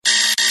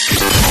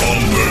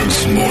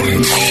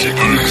Morning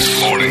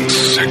sickness. Morning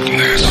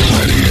sickness.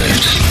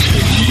 98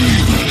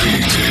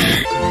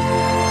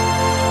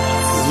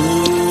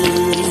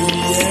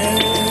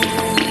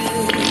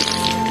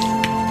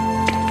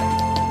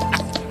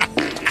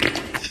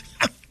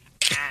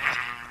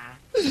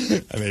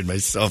 I made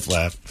myself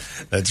laugh.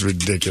 That's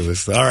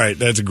ridiculous. All right,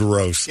 that's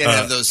gross. Can't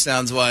have those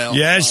sounds while.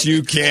 Yes,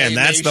 you can.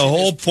 That's the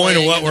whole point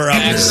of what we're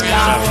up here.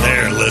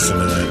 There, listen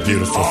to that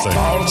beautiful thing.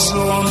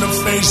 Also on the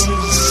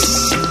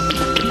faces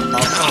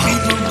of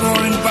people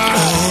going by,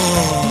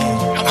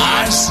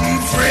 I see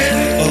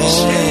friends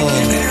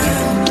shaking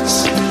hands,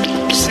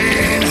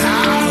 saying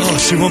how. Oh,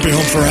 she won't be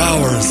home for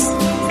hours.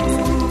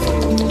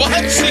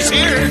 What? She's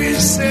here.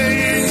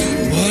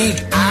 What?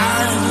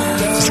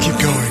 Just keep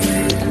going.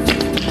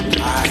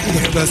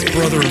 You're the best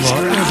brother-in-law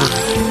ever.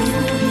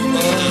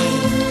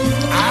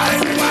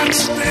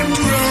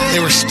 They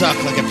were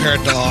stuck like a pair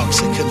of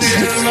dogs. They couldn't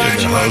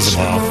hose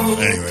them off.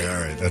 Anyway,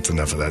 all right. That's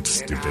enough of that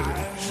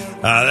stupidity.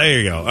 There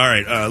you go. All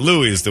right.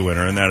 Louie is the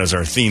winner, and that is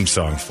our theme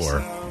song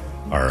for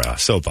our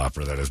soap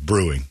opera that is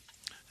brewing.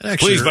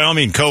 Actually, please, by all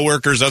means,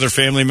 coworkers, other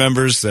family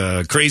members,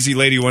 crazy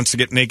lady wants to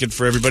get naked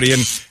for everybody,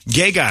 and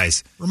gay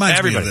guys. Reminds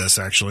everybody. me of this,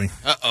 actually.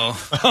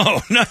 Uh-oh. Oh,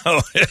 no.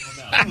 No.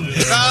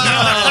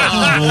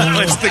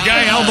 It's the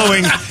guy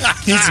elbowing.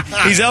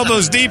 He's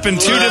elbows deep in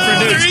two different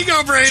dudes. There you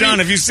go, Brady. John,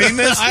 have you seen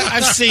this?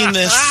 I've seen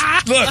this.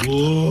 Look.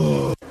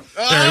 Whoa.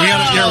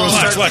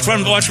 Watch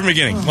from the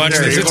beginning. Watch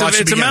this.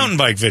 It's a mountain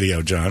bike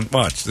video, John.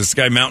 Watch. This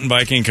guy mountain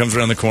biking, comes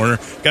around the corner.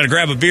 Got to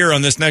grab a beer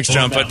on this next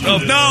jump. But no.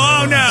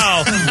 Oh,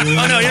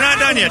 no, you're not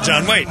done yet,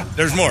 John. Wait,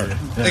 there's more.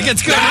 It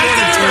gets good.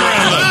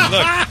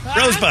 Look,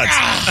 rosebuds.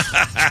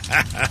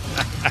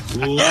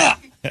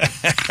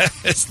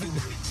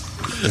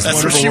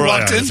 That's what she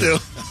walked into.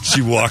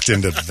 She walked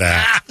into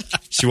that.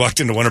 She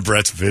walked into one of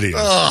Brett's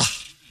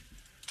videos.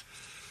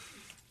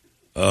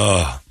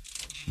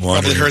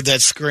 Probably heard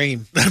that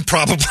scream.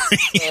 Probably.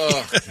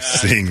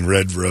 Seeing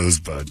red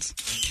rosebuds.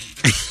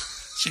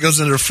 She goes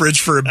into the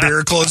fridge for a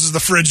beer, closes the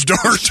fridge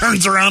door,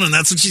 turns around, and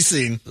that's what she's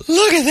seeing.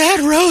 Look at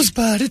that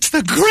rosebud. It's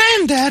the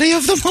granddaddy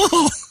of them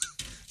all.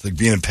 It's like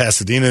being in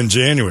Pasadena in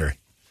January.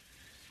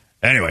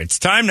 Anyway, it's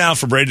time now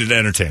for Brady to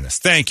entertain us.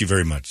 Thank you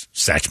very much,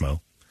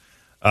 Satchmo.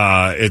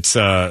 It's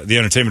the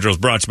Entertainment Drill is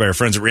brought to you by our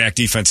friends at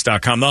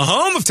ReactDefense.com, the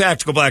home of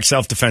tactical black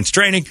self-defense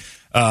training.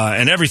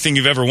 And everything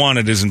you've ever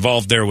wanted is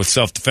involved there with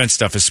self-defense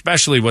stuff,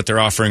 especially what they're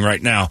offering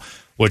right now,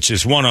 which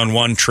is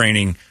one-on-one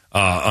training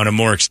on a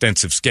more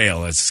extensive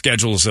scale. As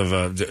schedules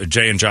of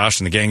Jay and Josh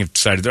and the gang have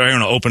decided they're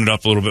going to open it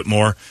up a little bit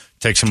more,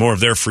 take some more of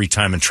their free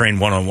time and train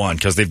one-on-one,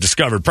 because they've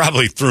discovered,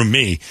 probably through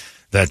me,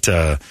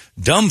 that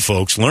dumb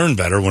folks learn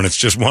better when it's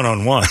just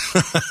one-on-one,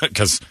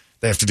 because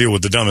they have to deal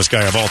with the dumbest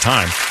guy of all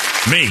time,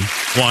 me,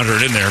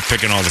 wandering in there,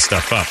 picking all the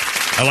stuff up.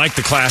 I like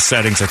the class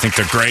settings. I think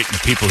they're great.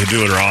 The people who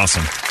do it are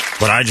awesome.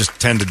 But I just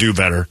tend to do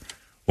better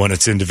when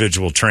it's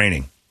individual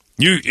training.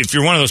 If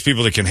you're one of those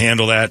people that can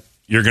handle that,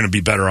 you're going to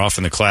be better off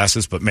in the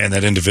classes. But, man,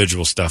 that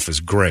individual stuff is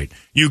great.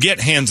 You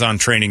get hands-on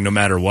training no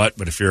matter what.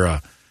 But if you're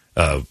a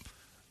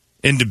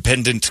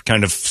independent,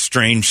 kind of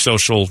strange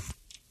social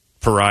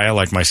pariah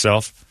like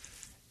myself,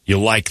 you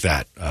like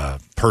that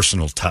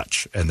personal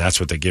touch, and that's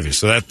what they give you.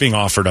 So that's being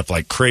offered up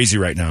like crazy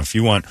right now. If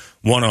you want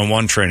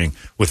one-on-one training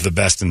with the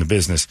best in the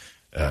business,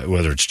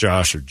 whether it's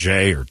Josh or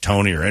Jay or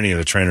Tony or any of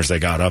the trainers they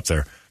got up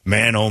there,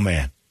 man, oh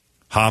man,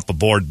 hop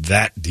aboard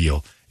that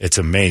deal. It's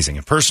amazing.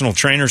 And personal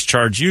trainers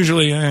charge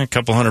usually a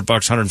couple $100,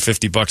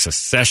 $150 a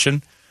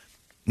session.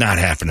 Not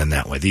happening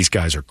that way. These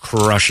guys are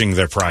crushing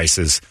their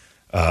prices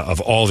of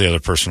all the other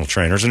personal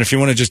trainers. And if you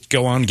want to just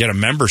go on and get a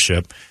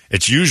membership,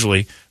 it's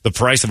usually the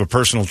price of a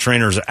personal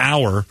trainer's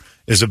hour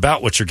is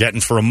about what you're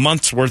getting for a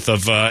month's worth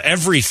of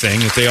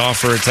everything that they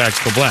offer at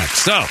Tactical Black.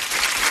 So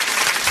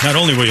not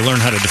only will you learn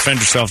how to defend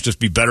yourself, just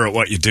be better at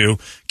what you do,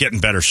 get in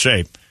better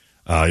shape,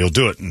 you'll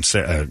do it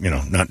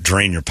and not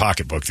drain your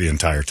pocketbook the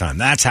entire time.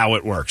 That's how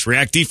it works.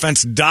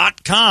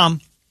 ReactDefense.com.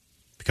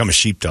 Become a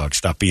sheepdog.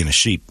 Stop being a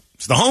sheep.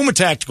 It's the home of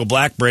Tactical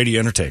Black. Brady,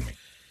 entertain me.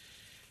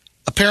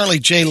 Apparently,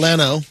 Jay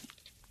Leno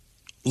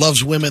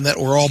loves women that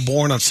were all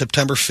born on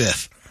September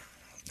 5th.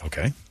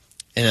 Okay.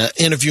 In an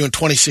interview in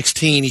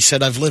 2016, he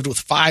said, I've lived with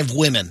 5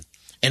 women,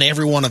 and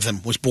every one of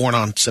them was born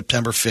on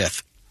September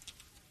 5th.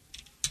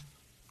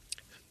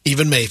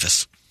 Even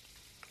Mavis.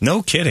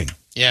 No kidding.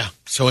 Yeah.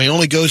 So he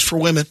only goes for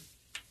women.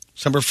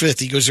 December 5th.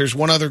 He goes, there's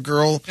one other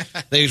girl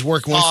that he's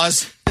working with.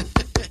 Pause.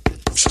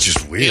 It's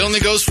just weird. He only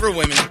goes for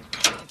women.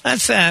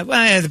 That's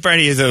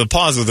Brady, the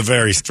pause was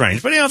very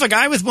strange. But, if a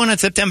guy was born on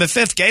September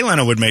 5th, Gay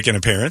Leno would make an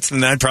appearance,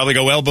 and I'd probably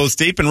go elbows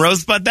deep and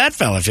rosebud that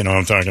fella, if you know what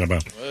I'm talking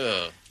about.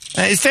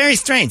 It's very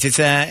strange. It's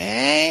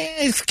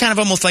kind of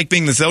almost like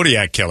being the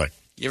Zodiac Killer.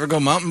 You ever go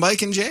mountain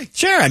biking, Jay?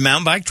 Sure, I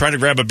mountain bike, try to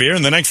grab a beer,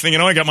 and the next thing you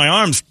know, I got my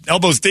arms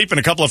elbows deep in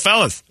a couple of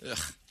fellas. Ugh.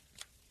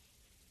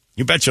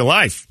 You bet your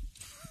life.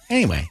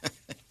 Anyway,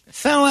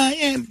 so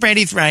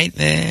Brady's right.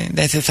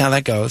 That's just how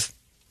that goes.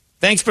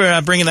 Thanks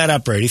for bringing that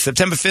up, Brady.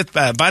 September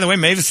 5th. By the way,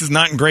 Mavis is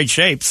not in great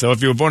shape, so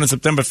if you were born on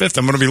September 5th,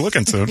 I'm going to be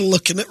looking soon.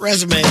 Looking at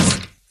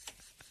resumes.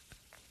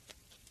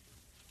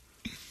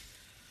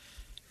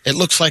 It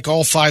looks like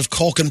all 5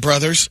 Culkin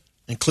brothers,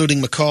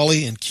 including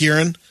Macaulay and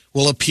Kieran,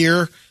 will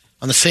appear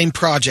on the same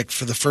project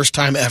for the first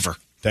time ever.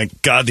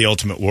 Thank God the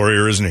Ultimate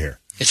Warrior isn't here.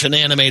 It's an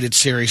animated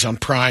series on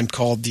Prime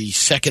called The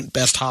Second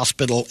Best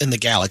Hospital in the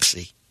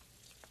Galaxy.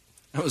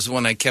 That was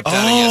one I kept out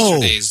of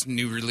yesterday's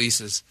new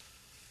releases.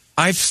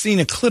 I've seen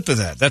a clip of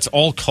that. That's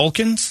all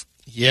Culkins?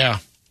 Yeah.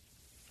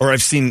 Or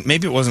I've seen,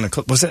 maybe it wasn't a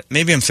clip. Was it?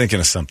 Maybe I'm thinking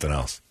of something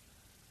else.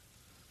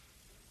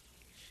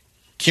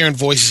 Kieran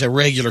voices a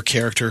regular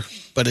character,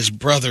 but his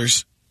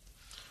brothers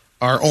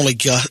are only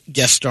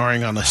guest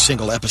starring on a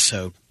single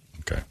episode.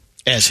 Okay.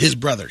 As his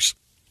brothers.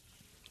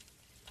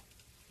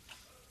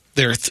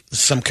 They're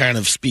some kind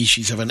of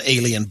species of an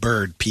alien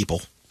bird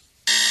people.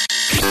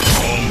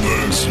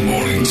 Holmberg's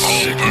Morning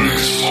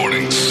Sickness.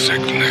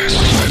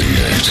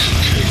 98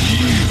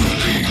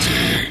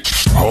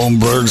 KUPD.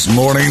 Holmberg's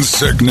Morning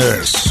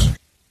Sickness.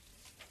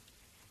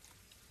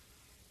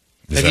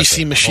 Have you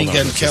seen Machine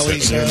Gun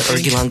Kelly's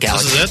Urgulon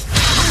Galaxy?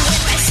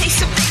 This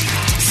is it?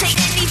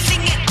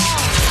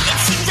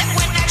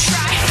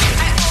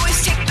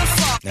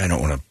 I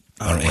don't want to.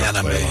 I don't want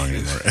to play along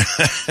anymore.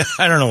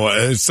 I don't know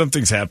what.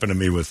 Something's happened to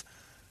me with.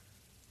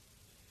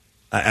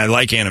 I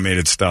like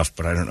animated stuff,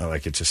 but I don't know.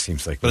 Like it just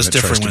seems like. But it's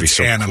different when it's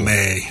anime.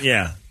 Cool.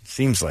 Yeah,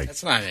 seems like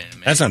That's not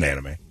anime. That's not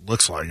anime.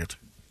 Looks like it.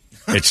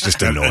 It's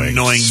just annoying.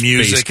 Annoying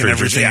music and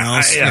everything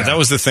else. Yeah, that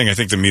was the thing. I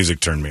think the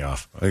music turned me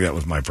off. I think that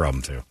was my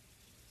problem too.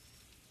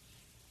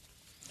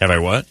 Have I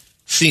what?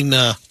 Seen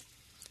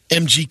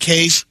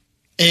MGK's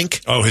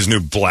ink? Oh, his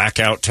new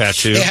blackout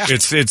tattoo. Yeah.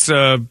 It's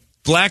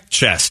black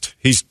chest.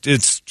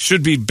 It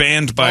should be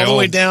banned by all the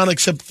way down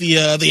except the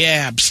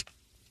abs.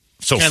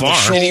 So and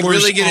far. Did he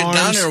really get arms. it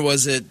done, or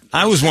was it?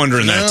 I was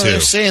wondering that too.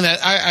 They're saying that.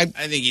 I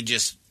think he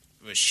just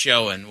was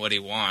showing what he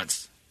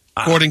wants.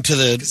 According to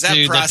the 'Cause that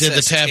dude that did the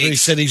process tattoo, he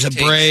takes- said he's a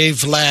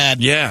brave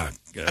lad. Yeah.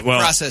 That Well,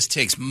 process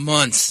takes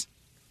months.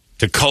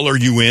 to color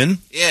you in,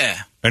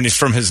 Yeah. and it's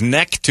from his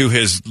neck to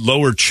his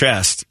lower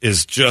chest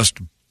is just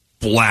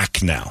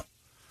black now.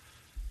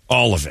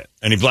 All of it.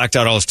 And he blacked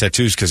out all his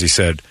tattoos because he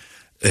said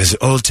his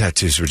old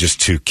tattoos were just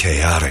too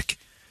chaotic.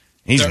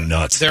 He's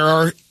nuts. There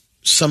are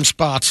some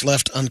spots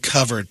left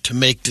uncovered to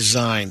make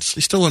designs.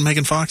 He's still in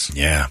Megan Fox?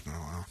 Yeah. Oh,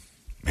 wow.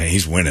 Man,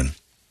 he's winning.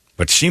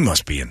 But she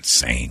must be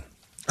insane.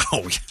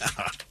 Oh,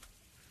 yeah.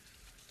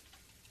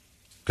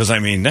 Because, I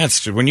mean,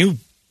 that's when you...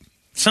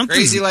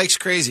 Crazy likes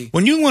crazy.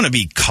 When you want to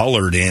be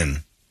colored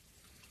in,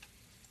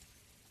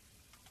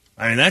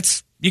 I mean,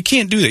 that's... You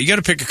can't do that. You got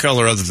to pick a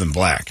color other than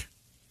black.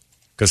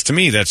 Because to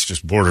me, that's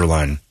just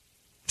borderline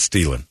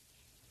stealing.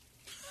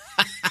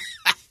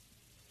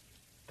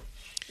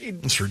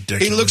 That's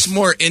ridiculous. He looks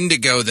more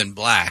indigo than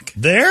black.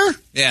 There?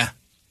 Yeah.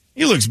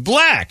 He looks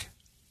black.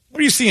 What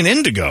do you see in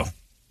indigo?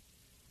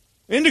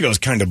 Indigo's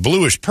kind of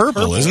bluish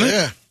purple, isn't it?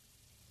 Yeah.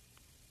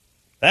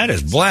 That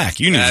is black.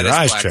 You need That your is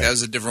eyes black. checked. That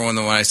was a different one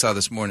than what I saw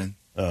this morning.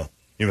 Oh,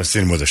 you must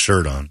have seen him with a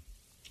shirt on.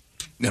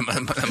 That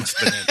must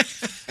have been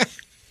it.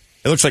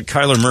 It looks like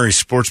Kyler Murray's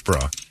sports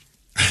bra.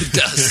 It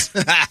does.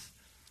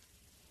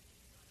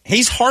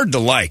 He's hard to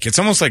like. It's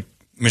almost like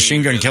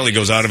Machine Gun really Kelly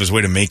goes is. out of his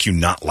way to make you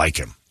not like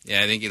him.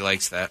 Yeah, I think he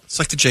likes that. It's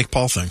like the Jake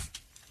Paul thing.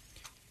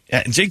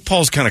 Yeah, Jake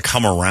Paul's kind of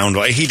come around.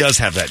 He does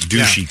have that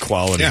douchey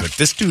quality, Yeah. but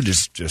this dude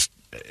is just,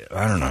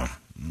 I don't know.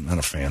 I'm not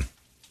a fan.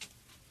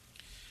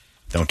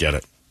 Don't get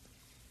it.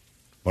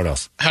 What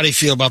else? How do you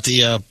feel about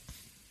the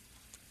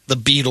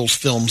Beatles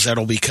films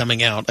that'll be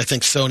coming out? I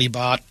think Sony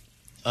bought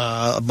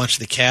a bunch of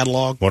the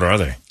catalog. What are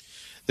they?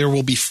 There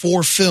will be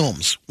 4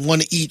 films,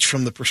 one each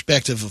from the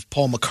perspective of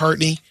Paul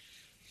McCartney,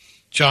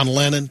 John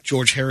Lennon,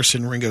 George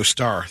Harrison, Ringo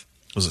Starr.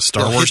 Was it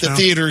Star They'll Wars hit now?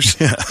 the theaters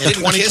in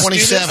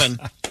 2027.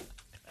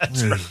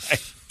 That's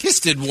right. Kiss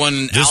did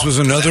one. This was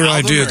another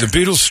idea. The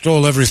Beatles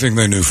stole everything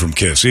they knew from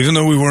Kiss. Even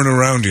though we weren't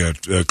around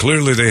yet,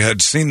 clearly they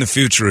had seen the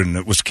future and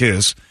it was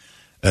Kiss,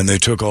 and they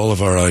took all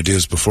of our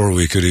ideas before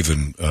we could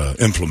even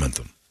implement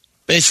them.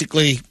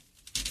 Basically,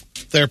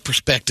 their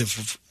perspective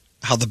of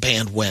how the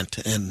band went.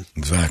 And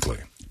Exactly.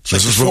 it's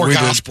like the 4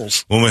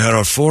 Gospels. did when we had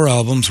our 4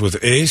 albums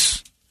with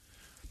Ace,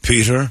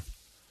 Peter,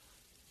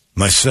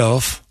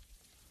 myself,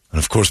 and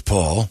of course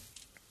Paul,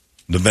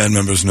 the band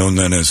members known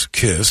then as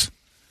Kiss.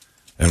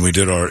 And we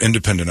did our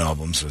independent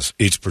albums as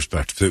each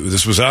perspective.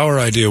 This was our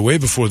idea way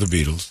before the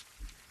Beatles.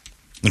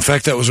 In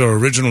fact, that was our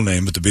original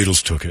name, but the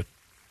Beatles took it.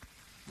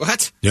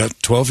 What? Yeah,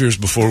 12 years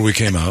before we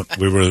came out,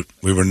 we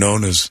were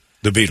known as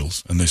the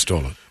Beatles, and they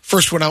stole it.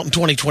 First one out in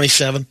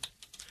 2027.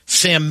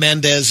 Sam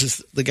Mendes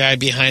is the guy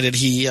behind it.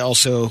 He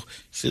also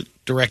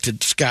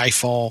directed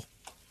Skyfall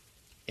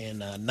in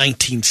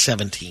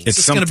 1917.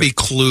 It's going to be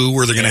Clue,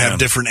 where they're going to have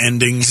different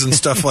endings and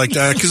stuff like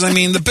that. Because, I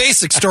mean, the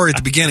basic story at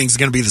the beginning is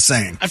going to be the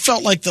same. I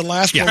felt like the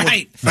last one.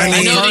 Right.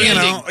 I know the you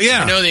ending. know,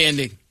 yeah. I know the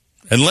ending.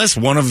 Unless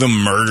one of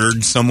them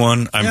murdered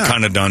someone, I'm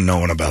kind of done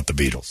knowing about the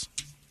Beatles.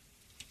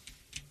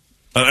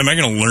 Am I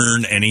going to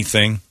learn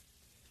anything?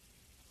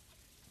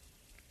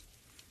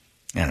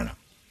 I don't know.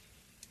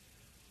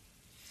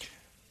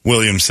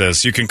 William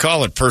says, you can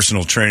call it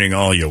personal training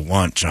all you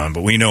want, John,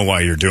 but we know why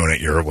you're doing it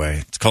your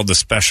way. It's called the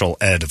special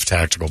ed of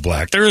Tactical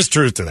Black. There is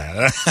truth to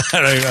that.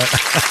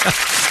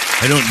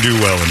 I don't do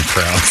well in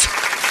crowds.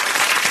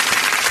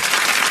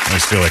 I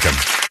always feel like I'm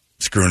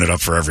screwing it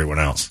up for everyone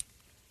else.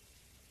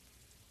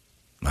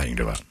 Nothing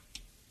to do about it.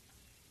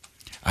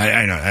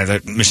 I know.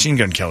 That Machine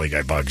Gun Kelly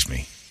guy bugs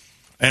me.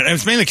 And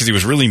it's mainly because he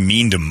was really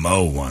mean to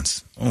Mo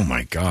once. Oh,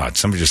 my God.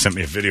 Somebody just sent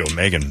me a video of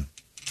Megan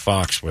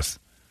Fox with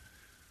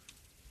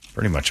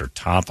pretty much her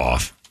top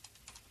off.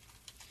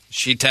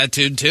 She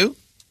tattooed too?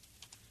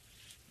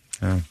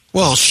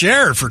 Well,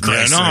 share it for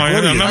Christ's sake.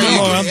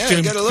 I'll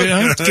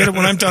get it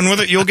when I'm done with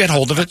it. You'll get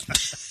hold of it.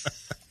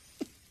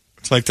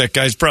 It's like that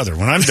guy's brother.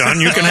 When I'm done,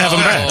 you can have him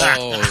back.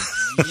 Oh,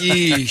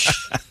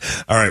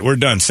 yeesh. All right, we're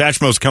done.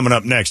 Satchmo's coming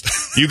up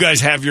next. You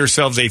guys have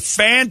yourselves a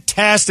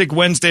fantastic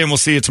Wednesday, and we'll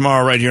see you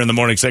tomorrow right here in the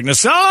Morning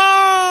Sickness.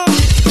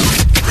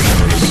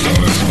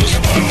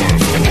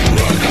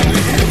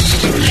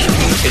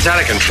 It's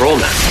out of control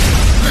now.